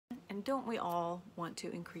And don't we all want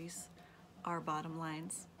to increase our bottom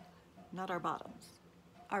lines? Not our bottoms,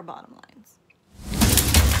 our bottom lines.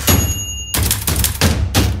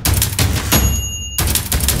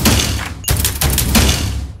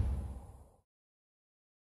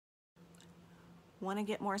 Want to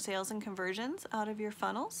get more sales and conversions out of your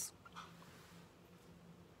funnels?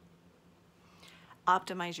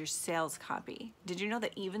 Optimize your sales copy. Did you know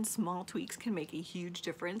that even small tweaks can make a huge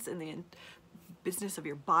difference in the business of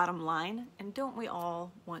your bottom line? And don't we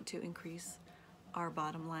all want to increase our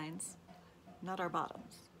bottom lines? Not our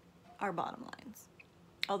bottoms, our bottom lines.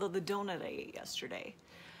 Although the donut I ate yesterday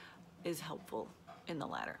is helpful in the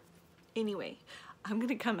latter. Anyway, I'm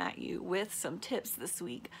gonna come at you with some tips this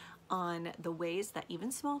week on the ways that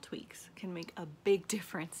even small tweaks can make a big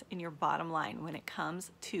difference in your bottom line when it comes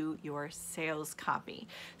to your sales copy.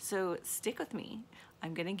 So stick with me.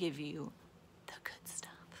 I'm gonna give you the good stuff.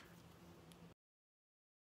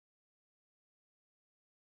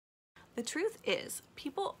 The truth is,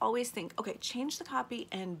 people always think, okay, change the copy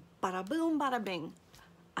and bada boom, bada bing,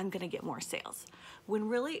 I'm gonna get more sales. When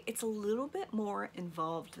really it's a little bit more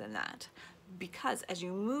involved than that. Because as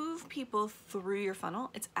you move people through your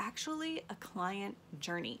funnel, it's actually a client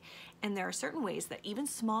journey. And there are certain ways that even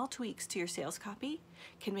small tweaks to your sales copy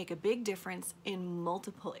can make a big difference in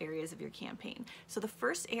multiple areas of your campaign. So the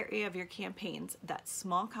first area of your campaigns that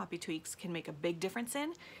small copy tweaks can make a big difference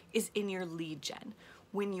in is in your lead gen.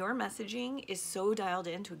 When your messaging is so dialed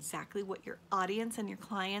into exactly what your audience and your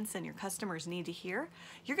clients and your customers need to hear,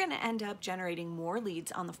 you're gonna end up generating more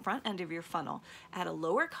leads on the front end of your funnel at a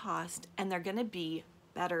lower cost, and they're gonna be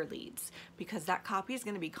better leads because that copy is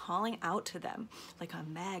gonna be calling out to them like a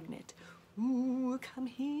magnet. Ooh, come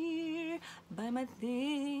here, buy my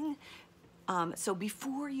thing. So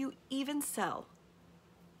before you even sell,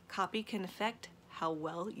 copy can affect how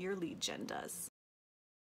well your lead gen does.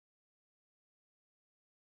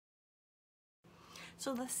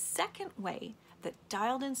 So the second way that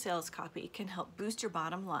dialed in sales copy can help boost your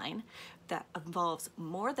bottom line, that involves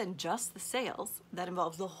more than just the sales, that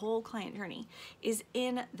involves the whole client journey, is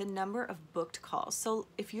in the number of booked calls. So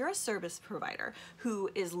if you're a service provider who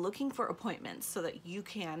is looking for appointments so that you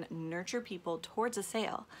can nurture people towards a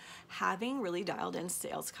sale, having really dialed in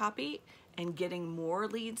sales copy and getting more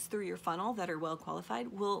leads through your funnel that are well qualified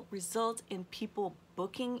will result in people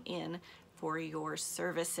booking in for your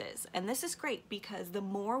services. And this is great because the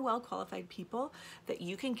more well-qualified people that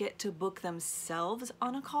you can get to book themselves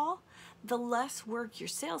on a call, the less work your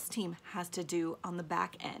sales team has to do on the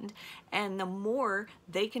back end, and the more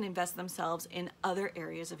they can invest themselves in other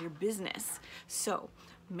areas of your business. So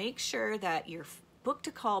make sure that your book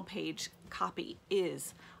to call page copy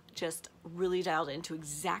is just really dialed into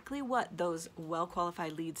exactly what those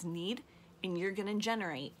well-qualified leads need, and you're gonna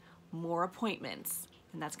generate more appointments.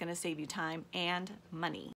 And that's going to save you time and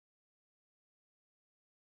money.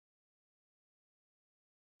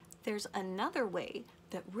 There's another way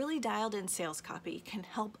that really dialed in sales copy can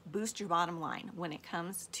help boost your bottom line when it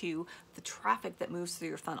comes to the traffic that moves through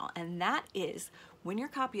your funnel. And that is when your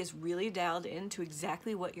copy is really dialed into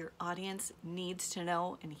exactly what your audience needs to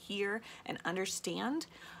know and hear and understand,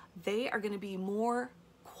 they are going to be more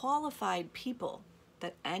qualified people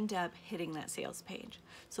that end up hitting that sales page.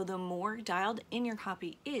 So the more dialed in your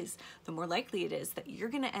copy is, the more likely it is that you're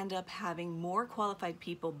gonna end up having more qualified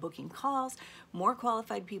people booking calls, more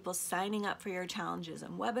qualified people signing up for your challenges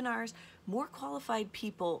and webinars, more qualified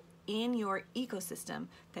people in your ecosystem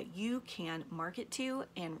that you can market to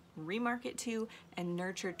and remarket to and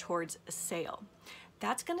nurture towards a sale.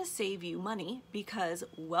 That's gonna save you money because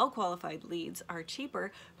well-qualified leads are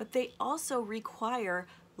cheaper, but they also require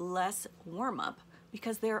less warm-up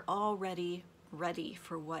because they're already ready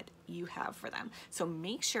for what you have for them. So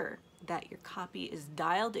make sure that your copy is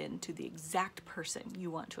dialed in to the exact person you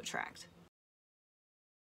want to attract.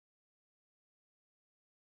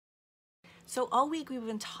 So all week we've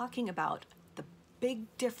been talking about the big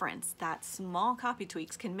difference that small copy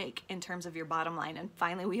tweaks can make in terms of your bottom line. And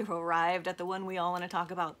finally we've arrived at the one we all want to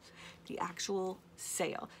talk about, the actual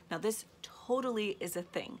sale. Now this totally is a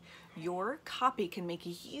thing. Your copy can make a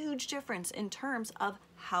huge difference in terms of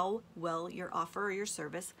how well your offer or your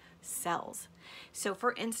service sells. So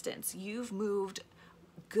for instance, you've moved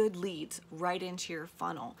good leads right into your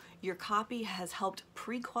funnel. Your copy has helped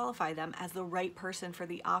pre-qualify them as the right person for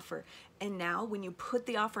the offer. And now when you put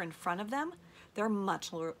the offer in front of them, they're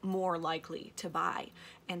much more likely to buy.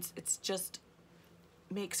 And it's just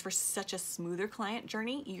makes for such a smoother client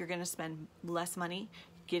journey. You're gonna spend less money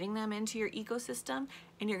getting them into your ecosystem,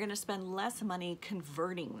 and you're gonna spend less money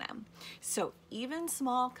converting them. So even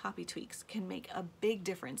small copy tweaks can make a big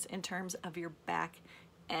difference in terms of your back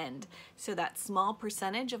end. So that small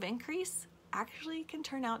percentage of increase actually can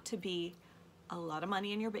turn out to be a lot of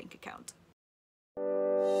money in your bank account.